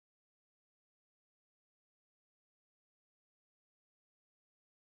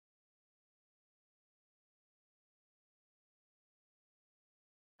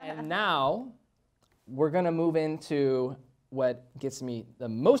And now we're going to move into what gets me the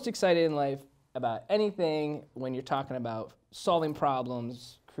most excited in life about anything when you're talking about solving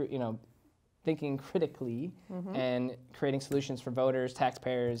problems, thinking critically and creating solutions for voters,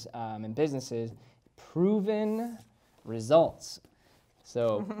 taxpayers, and businesses. Proven results.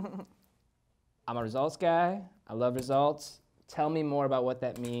 So I'm a results guy. I love results. Tell me more about what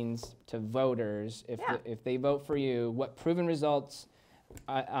that means to voters. If they vote for you, what proven results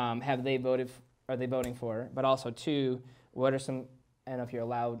have they are they voting for? But also, two, what are some, I don't know if you're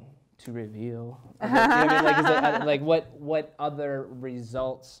allowed to reveal. What other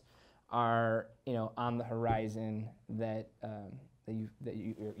results are on the horizon that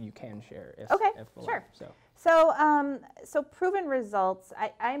you can share? If Sure. So proven results.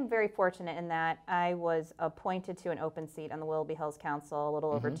 I'm very fortunate in that I was appointed to an open seat on the Willoughby Hills Council a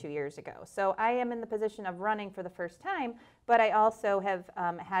little over 2 years ago. So I am in the position of running for the first time, but I also have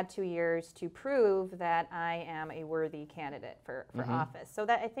had 2 years to prove that I am a worthy candidate for office. So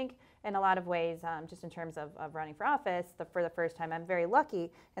that I think in a lot of ways, just in terms of running for office, for the first time, I'm very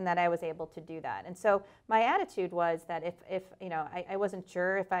lucky in that I was able to do that. And so my attitude was that if I wasn't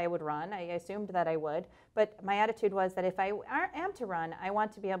sure if I would run, I assumed that I would, but my attitude was that if I am to run, I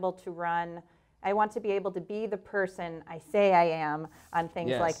want to be able to run. I want to be able to be the person I say I am on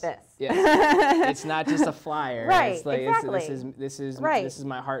things like this. Yes. It's not just a flyer. Right, it's like, exactly. This is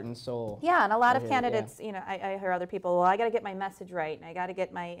my heart and soul. Yeah, and a lot of candidates, I hear other people, well, I got to get my message right, and I got to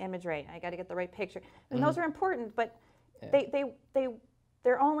get my image right, and I got to get the right picture. And those are important, but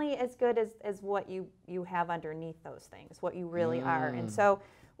they're only as good as what you have underneath those things, what you really are. And so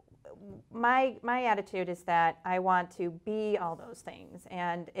my attitude is that I want to be all those things,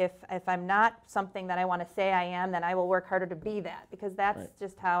 and if I'm not something that I want to say I am, then I will work harder to be that, because that's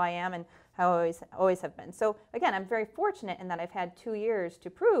just how I am and how I always have been. So again, I'm very fortunate in that I've had 2 years to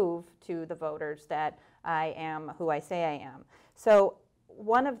prove to the voters that I am who I say I am. So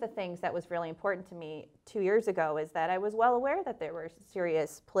one of the things that was really important to me 2 years ago is that I was well aware that there were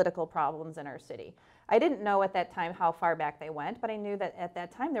serious political problems in our city. I didn't know at that time how far back they went, but I knew that at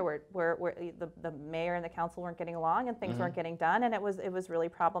that time there were the mayor and the council weren't getting along, and things weren't getting done, and it was really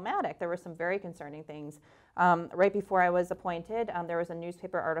problematic. There were some very concerning things. Right before I was appointed, there was a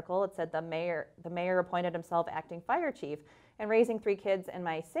newspaper article. It said the mayor appointed himself acting fire chief, and raising 3 kids in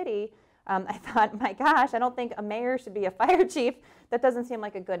my city. I thought, my gosh, I don't think a mayor should be a fire chief. That doesn't seem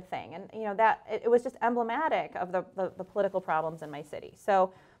like a good thing, and that it was just emblematic of the political problems in my city.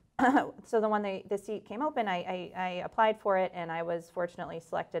 So. So when the seat came open, I applied for it, and I was fortunately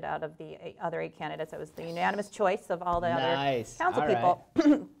selected out of the other 8 candidates. It was the unanimous choice of all the other council people.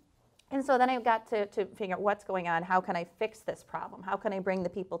 And so then I got to figure out what's going on. How can I fix this problem? How can I bring the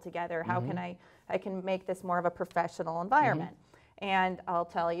people together? How can I can make this more of a professional environment? And I'll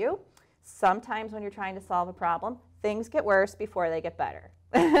tell you, sometimes when you're trying to solve a problem, things get worse before they get better.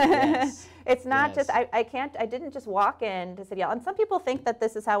 It's not just, I didn't just walk in to City Hall. And some people think that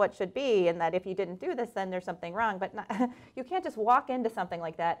this is how it should be, and that if you didn't do this, then there's something wrong. But you can't just walk into something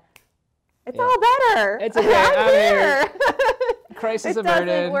like that. It's all better. It's okay. I'm here. Crisis averted.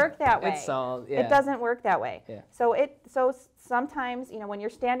 It doesn't work that way. It's solved. It doesn't work that way. So sometimes, when you're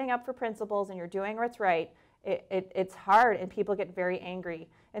standing up for principles and you're doing what's right, it's hard, and people get very angry.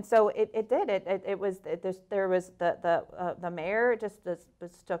 And so it did. There was the mayor just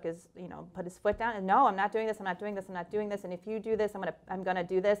took his, put his foot down, and no, I'm not doing this. I'm not doing this. I'm not doing this. And if you do this, I'm gonna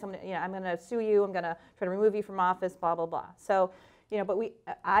do this. I'm gonna sue you. I'm gonna try to remove you from office. Blah blah blah. So, but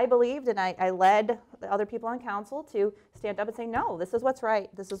I believed, and I led the other people on council to stand up and say, no, this is what's right.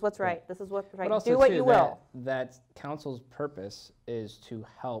 This is what's right. This is what's right. But also do what you will. That council's purpose is to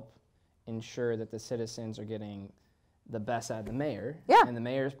help ensure that the citizens are getting the best out of the mayor. Yeah. And the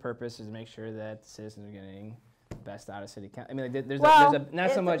mayor's purpose is to make sure that the citizens are getting the best out of city council. I mean, there's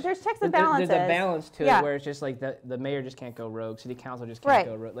there's checks and balances. There's a balance to it where it's just like the mayor just can't go rogue, city council just can't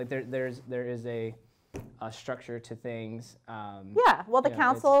go rogue. Like there is a structure to things. Well, the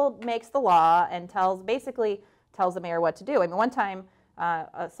council makes the law and basically tells the mayor what to do. I mean, one time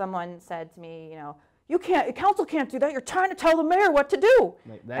someone said to me, council can't do that. You're trying to tell the mayor what to do.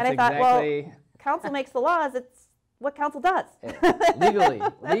 And I thought, well, council makes the laws. It's what council does. Legally.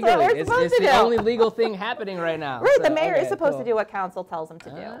 It's the only legal thing happening right now. Right, the mayor is supposed to do what council tells him to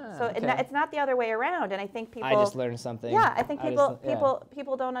do. So it's not the other way around. And I think people. I just learned something. Yeah, I think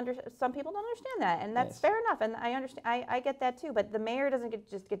people don't understand. Some people don't understand that, and that's fair enough. And I understand. I get that too. But the mayor doesn't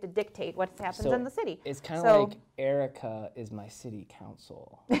just get to dictate what happens in the city. It's kind of like Erica is my city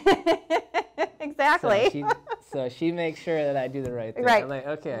council. Exactly. So she makes sure that I do the right thing. Right. I'm like,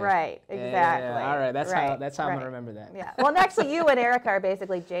 okay. Right. Exactly. All right. That's right. how I'm gonna remember that. Yeah. Well, and actually, you and Erica are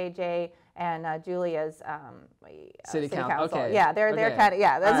basically JJ and Julia's City council. Okay. Yeah, they're kind of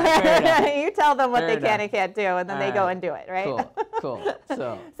That's right, you tell them what fair they can and can't do, and then they go and do it, right? Cool.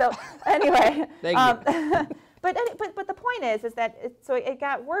 So anyway, thank you. But the point is that it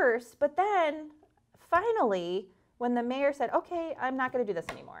got worse. But then finally, when the mayor said, "Okay, I'm not going to do this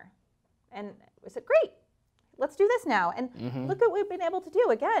anymore," and we said, "Great, let's do this now." And look at what we've been able to do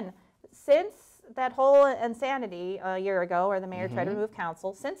again since that whole insanity a year ago, where the mayor tried to remove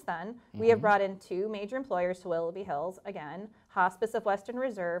council. Since then, we have brought in 2 major employers to Willoughby Hills again: Hospice of Western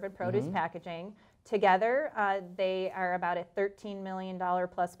Reserve and Produce Packaging. Together, they are about a $13 million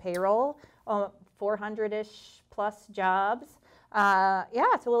plus payroll, 400-ish plus jobs. To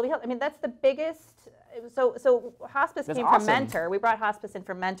Willoughby Hills. I mean, that's the biggest. So hospice came from Mentor. We brought hospice in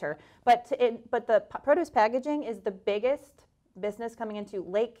from Mentor, but the produce packaging is the biggest business coming into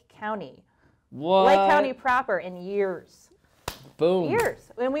Lake County. What? Lake County proper in years. Boom.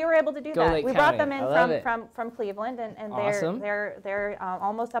 Years. And we were able to do that. Lake we County. brought them in from Cleveland, and awesome. they're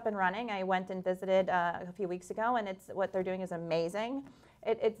almost up and running. I went and visited a few weeks ago, and what they're doing is amazing.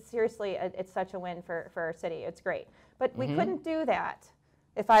 It's seriously, it's such a win for our city. It's great. But we couldn't do that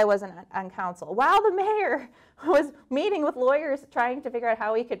if I wasn't on council. While the mayor was meeting with lawyers trying to figure out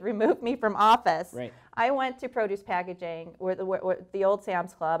how he could remove me from office, right. I went to Produce Packaging, where the old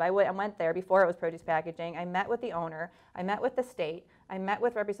Sam's Club. I went there before it was Produce Packaging. I met with the owner. I met with the state. I met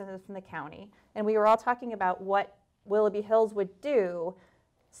with representatives from the county. And we were all talking about what Willoughby Hills would do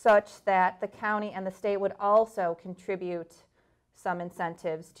such that the county and the state would also contribute some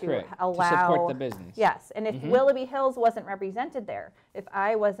incentives to allow to support the business. Yes, and if Willoughby Hills wasn't represented there, if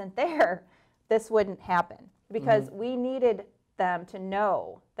I wasn't there, this wouldn't happen, because we needed them to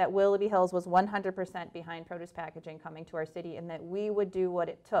know that Willoughby Hills was 100% behind produce packaging coming to our city, and that we would do what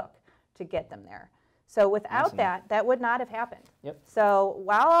it took to get them there. So without that would not have happened. Yep. So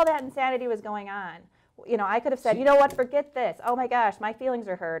while all that insanity was going on, I could have said, you know what, forget this. Oh my gosh, my feelings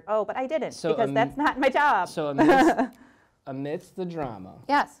are hurt. Oh, but I didn't, because that's not my job. So amidst the drama.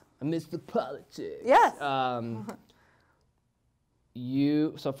 Yes. Amidst the politics. Yes.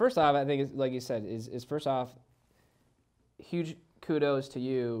 So first off, I think, like you said, is first off, huge kudos to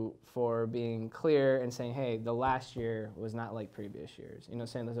you for being clear and saying, hey, the last year was not like previous years.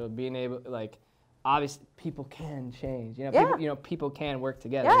 Saying so being able, like, obviously people can change. People can work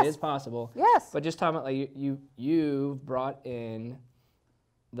together. Yes. It is possible. Yes. But just talking about, like, you brought in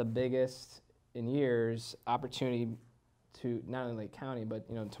the biggest in years opportunity to not only Lake County, but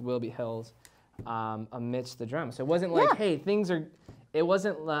to Willoughby Hills, amidst the drama. So it wasn't like, hey, things are. It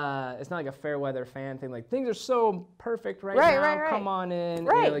wasn't. It's not like a fair weather fan thing. Like, things are so perfect right now. Right. Come on in.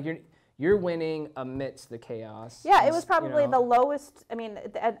 Right. Like you're winning amidst the chaos. Yeah, it was probably the lowest. I mean,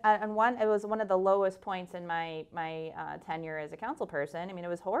 it was one of the lowest points in my tenure as a council person. I mean, it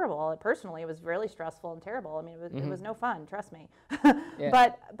was horrible. Personally, it was really stressful and terrible. I mean, it was no fun. Trust me. Yeah.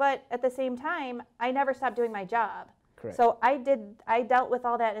 But at the same time, I never stopped doing my job. Correct. So I dealt with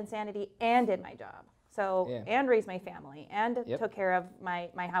all that insanity and did my job. So, and raised my family, and took care of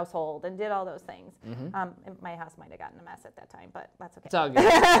my household, and did all those things. My house might have gotten a mess at that time, but that's okay. It's all good.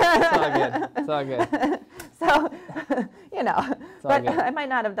 It's all good. So, but I might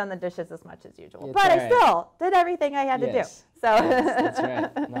not have done the dishes as much as usual. But I still did everything I had to do. So that's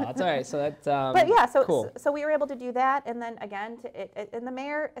right. No, that's all right. So that's but yeah, so cool. So we were able to do that, and then again, and the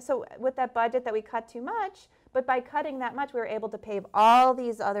mayor. So with that budget that we cut too much, but by cutting that much, we were able to pave all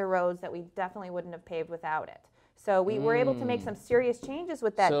these other roads that we definitely wouldn't have paved without it. So we were able to make some serious changes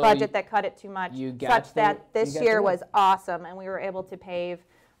with that budget that cut it too much, such that this year was awesome, and we were able to pave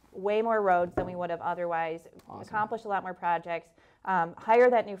way more roads than we would have otherwise. Accomplish a lot more projects, hire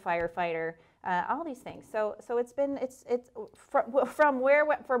that new firefighter. All these things. So it's from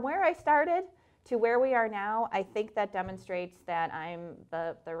where I started to where we are now. I think that demonstrates that I'm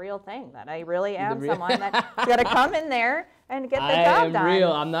the real thing. That I really am someone that's gonna come in there and get the job done. I am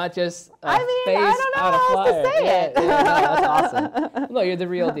real. I'm not just a I face don't know on a how else flyer. to say it. No, that's awesome. No, you're the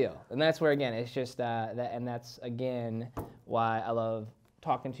real deal, and that's where again it's just and that's again why I love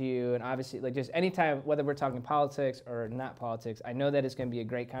talking to you, and obviously, like, just anytime, whether we're talking politics or not politics, I know that it's going to be a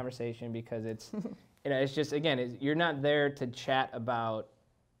great conversation because it's, it's just, again, you're not there to chat about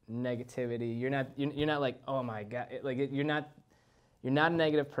negativity. You're not like, oh my God, you're not a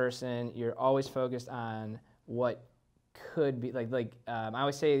negative person. You're always focused on what could be. I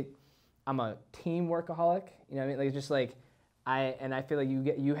always say, I'm a team workaholic. You know what I mean? Like, just like. I feel like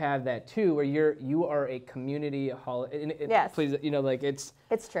you have that too, where you are a community holic. Yes. Please,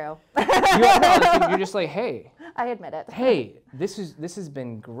 it's true. you're just like, hey, I admit it. Hey, this has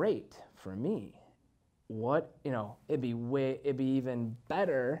been great for me. What, it'd be even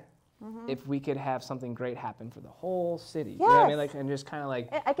better if we could have something great happen for the whole city. Yes. You know what I mean? Like, and just kind of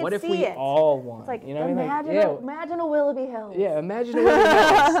like, I can what if see we it. all won? It's like, you know what I mean? imagine, imagine a Willoughby Hills. Yeah, imagine a Willoughby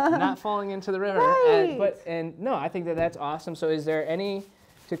Hills not falling into the river. Right. And no, I think that's awesome. So is there any,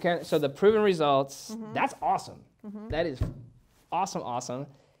 so the proven results, that's awesome. That is awesome.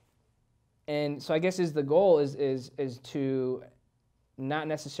 And so I guess the goal is to not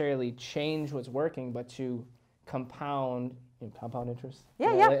necessarily change what's working, but to compound interest.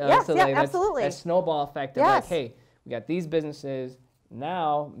 Yes, absolutely. That snowball effect of like, hey, we got these businesses,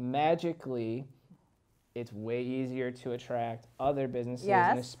 now magically it's way easier to attract other businesses,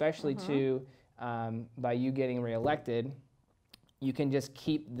 and especially too, by you getting reelected, you can just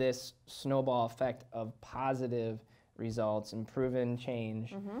keep this snowball effect of positive results and proven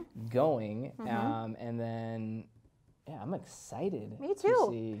change going, and then I'm excited. Me too. To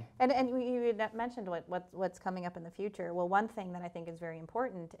see. And you mentioned what's coming up in the future. Well, one thing that I think is very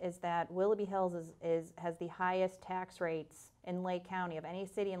important is that Willoughby Hills has the highest tax rates in Lake County of any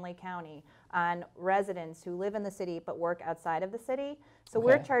city in Lake County on residents who live in the city but work outside of the city. So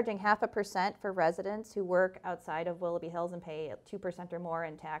we're charging 0.5% for residents who work outside of Willoughby Hills and pay 2% or more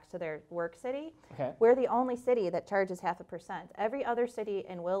in tax to their work city. We're the only city that charges 0.5%. Every other city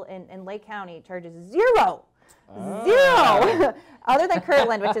in Lake County charges 0. Zero, other than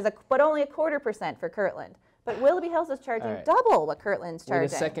Kirtland, which is but only 0.25% for Kirtland. But Willoughby Hills is charging double what Kirtland's charging. We're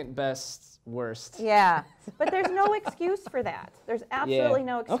the second best, worst. Yeah, but there's no excuse for that. There's absolutely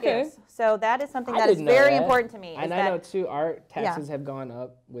no excuse. So that is something that is very important to me. And I know too, our taxes have gone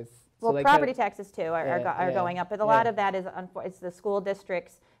up with. Well, property taxes too are going up, but a lot of that is it's the school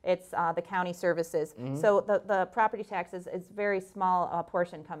districts, it's the county services. So the property taxes is very small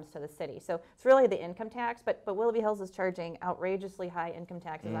portion comes to the city. So it's really the income tax, but Willoughby Hills is charging outrageously high income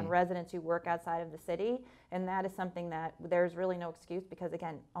taxes on residents who work outside of the city, and that is something that there's really no excuse because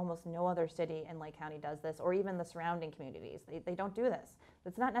again, almost no other city in Lake County does this, or even the surrounding communities. They don't do this.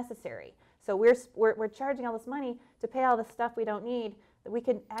 It's not necessary. So we're charging all this money to pay all the stuff we don't need. That we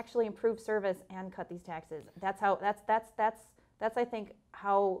can actually improve service and cut these taxes. That's I think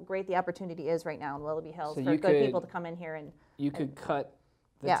how great the opportunity is right now in Willoughby Hills for good people to come in here and you could cut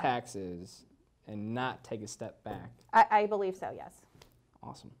the taxes and not take a step back. I believe so. Yes.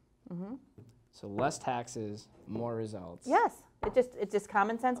 Awesome. So less taxes, more results. Yes. It's just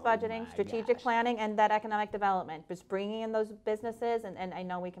common sense budgeting, strategic planning, and that economic development. Just bringing in those businesses, and I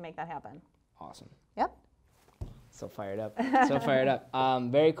know we can make that happen. Awesome. Yep. So fired up. So fired up.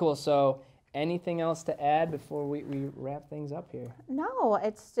 Very cool. So anything else to add before we wrap things up here? No,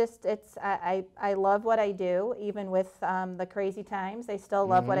 it's just I love what I do, even with the crazy times. I still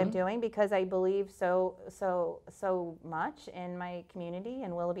love what I'm doing because I believe so much in my community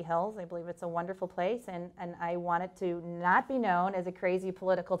in Willoughby Hills. I believe it's a wonderful place, and I want it to not be known as a crazy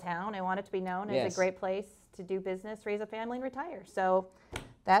political town. I want it to be known as a great place to do business, raise a family, and retire. So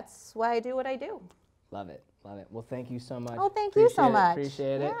that's why I do what I do. Love it. Love it. Well, thank you so much. Oh, thank you so much.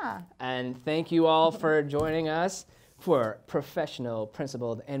 Appreciate it. And thank you all for joining us for professional,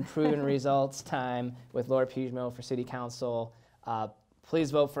 principled, and proven results time with Laura Pizmoht for City Council. Please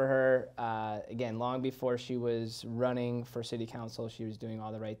vote for her. Again, long before she was running for City Council, she was doing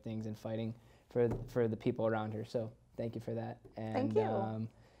all the right things and fighting for the people around her. So thank you for that. And thank you.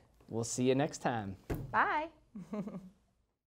 We'll see you next time. Bye.